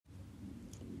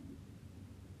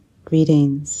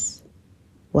Greetings.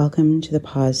 Welcome to the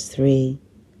Pause 3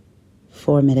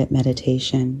 4-minute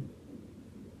meditation.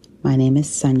 My name is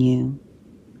Sunyu,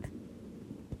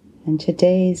 and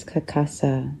today's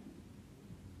Kakasa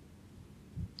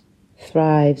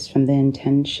thrives from the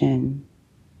intention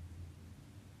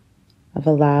of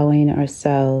allowing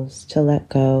ourselves to let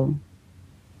go,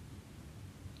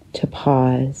 to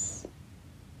pause,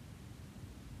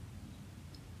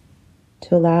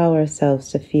 to allow ourselves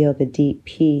to feel the deep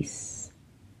peace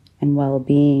and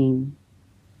well-being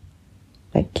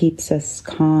that keeps us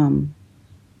calm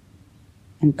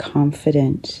and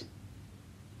confident,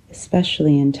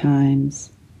 especially in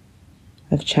times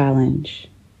of challenge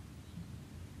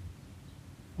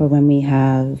or when we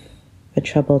have a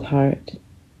troubled heart.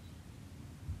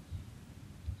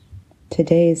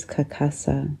 Today's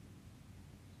Kakasa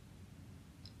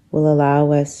will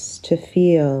allow us to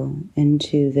feel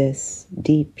into this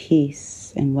deep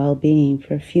peace and well-being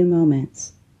for a few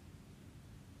moments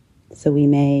so we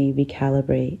may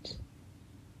recalibrate,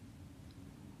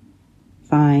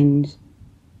 find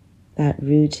that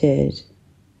rooted,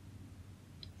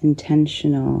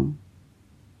 intentional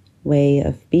way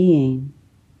of being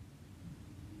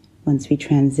once we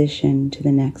transition to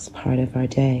the next part of our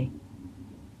day.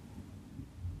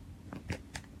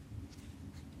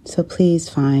 So please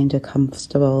find a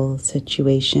comfortable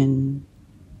situation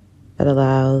that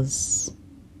allows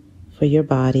for your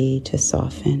body to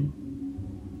soften,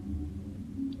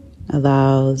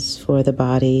 allows for the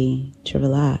body to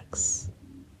relax,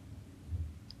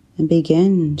 and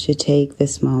begin to take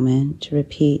this moment to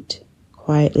repeat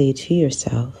quietly to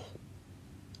yourself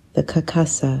the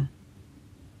Kakasa.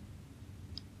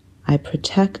 I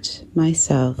protect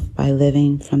myself by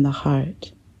living from the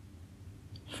heart,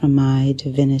 from my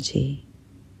divinity.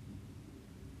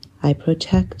 I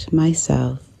protect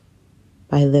myself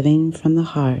by living from the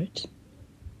heart,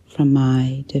 from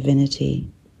my divinity.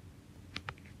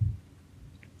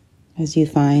 As you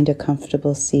find a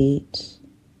comfortable seat,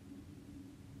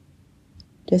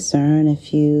 discern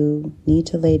if you need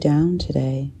to lay down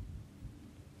today.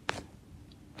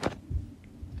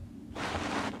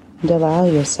 And allow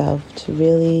yourself to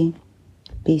really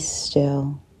be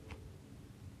still.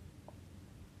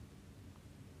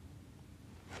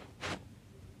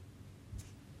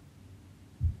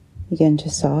 Begin to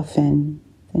soften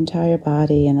the entire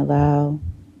body and allow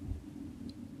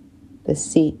the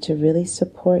seat to really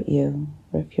support you.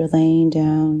 Or if you're laying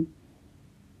down,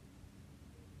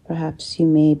 perhaps you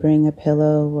may bring a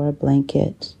pillow or a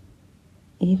blanket,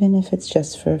 even if it's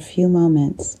just for a few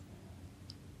moments.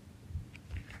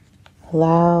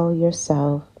 Allow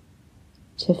yourself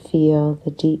to feel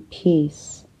the deep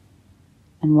peace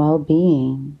and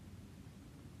well-being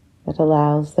that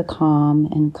allows the calm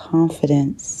and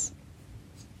confidence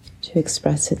to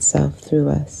express itself through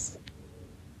us.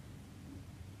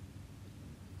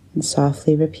 And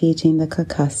softly repeating the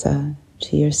Kakasa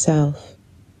to yourself.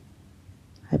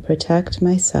 I protect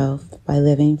myself by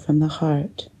living from the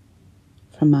heart,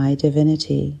 from my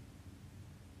divinity.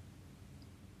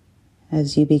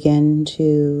 As you begin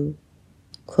to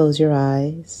close your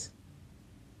eyes,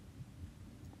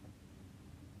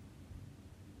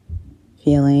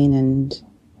 feeling and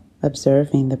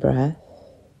observing the breath,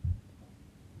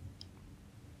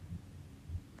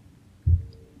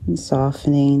 and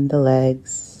softening the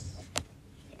legs.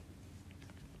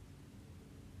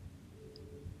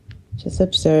 Just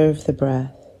observe the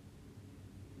breath.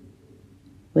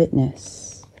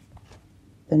 Witness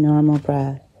the normal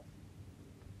breath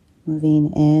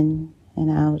moving in and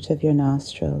out of your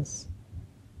nostrils.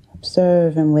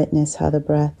 Observe and witness how the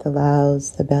breath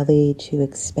allows the belly to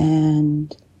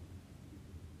expand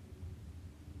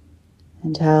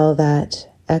and how that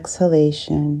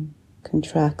exhalation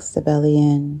contracts the belly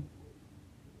in.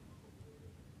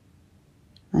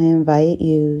 I invite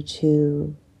you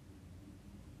to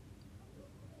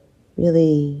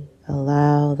really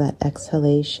allow that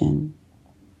exhalation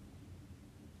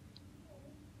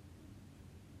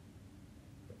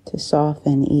to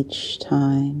soften each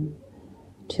time,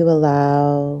 to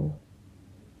allow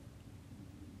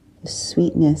the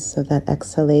sweetness of that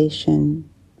exhalation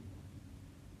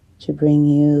to bring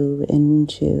you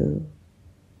into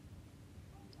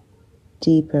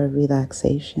deeper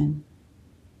relaxation.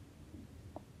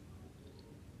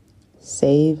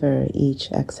 Savor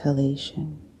each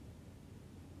exhalation.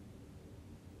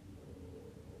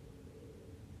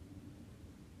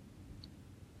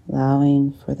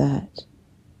 Allowing for that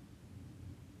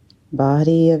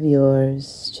body of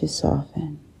yours to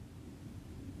soften,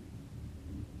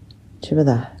 to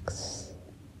relax,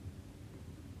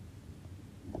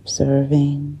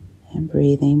 observing and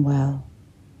breathing well.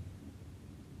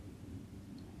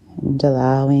 And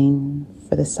allowing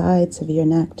for the sides of your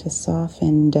neck to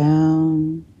soften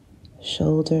down,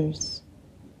 shoulders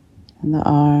and the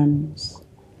arms,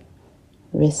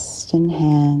 wrists and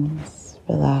hands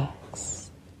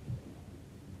relax.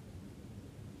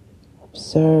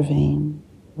 Observing,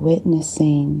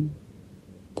 witnessing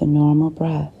the normal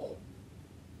breath.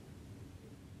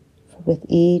 For with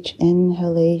each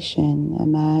inhalation,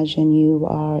 imagine you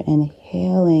are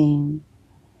inhaling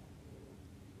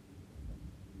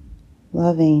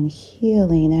loving,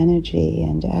 healing energy,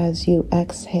 and as you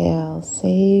exhale,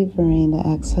 savoring the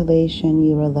exhalation,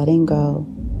 you are letting go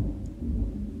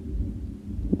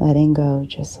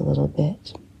just a little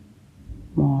bit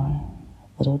more,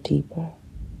 a little deeper.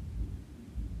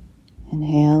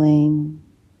 Inhaling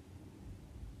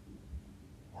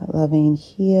that loving,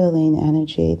 healing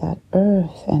energy, that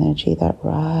earth energy that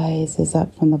rises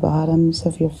up from the bottoms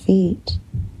of your feet,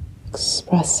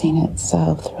 expressing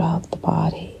itself throughout the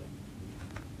body.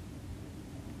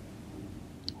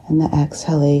 And the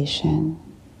exhalation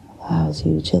allows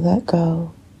you to let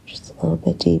go just a little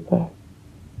bit deeper,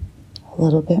 a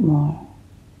little bit more.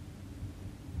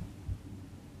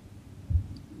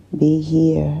 Be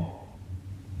here,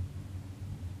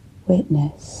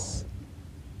 witness,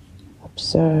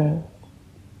 observe.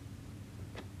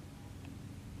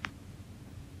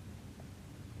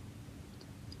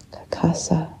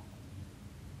 Kakasa,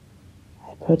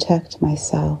 I protect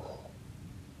myself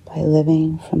by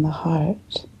living from the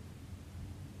heart,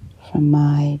 from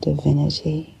my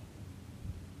divinity.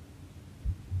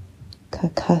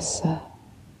 Kakasa,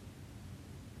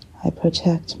 I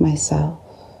protect myself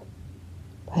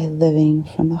by living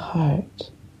from the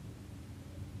heart,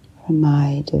 from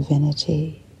my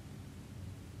divinity.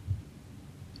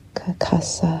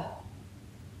 Kakasa,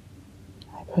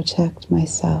 I protect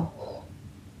myself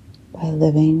by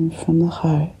living from the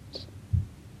heart,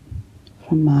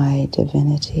 from my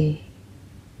divinity.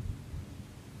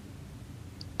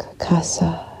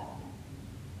 Kakasa,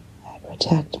 I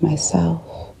protect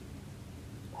myself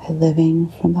by living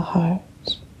from the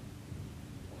heart,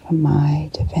 from my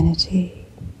divinity.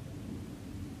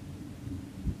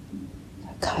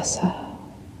 Kakasa,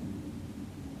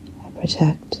 I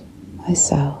protect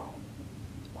myself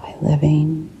by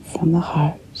living from the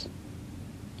heart,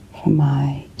 from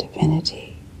my divinity.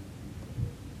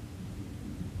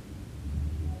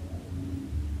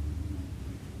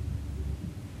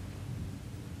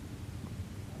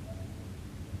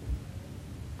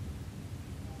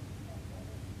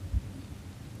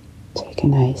 Take a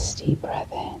nice deep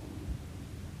breath in.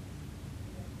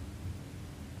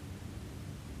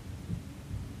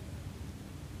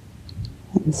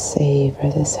 And savor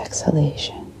this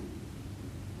exhalation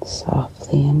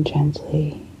softly and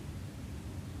gently.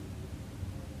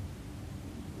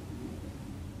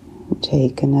 And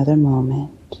take another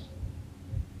moment.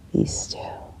 Be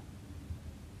still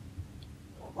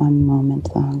for 1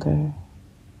 moment longer.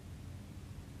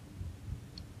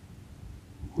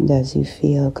 And as you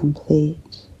feel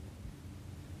complete,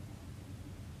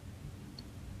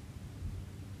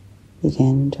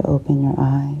 begin to open your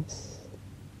eyes,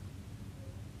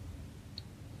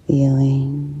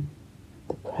 feeling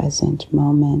the present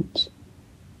moment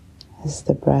as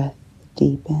the breath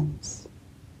deepens,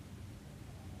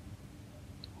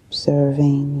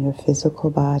 observing your physical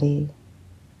body,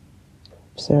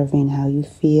 observing how you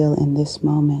feel in this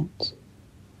moment.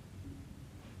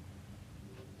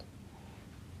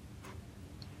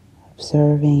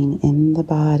 Observing in the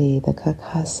body the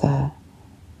kakasa,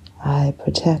 I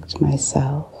protect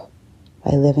myself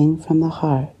by living from the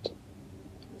heart,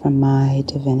 from my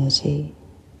divinity.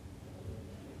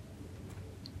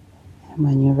 And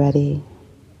when you're ready,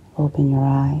 open your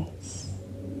eyes,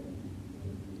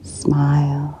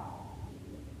 smile,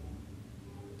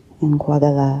 and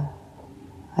Guadala,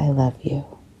 I love you.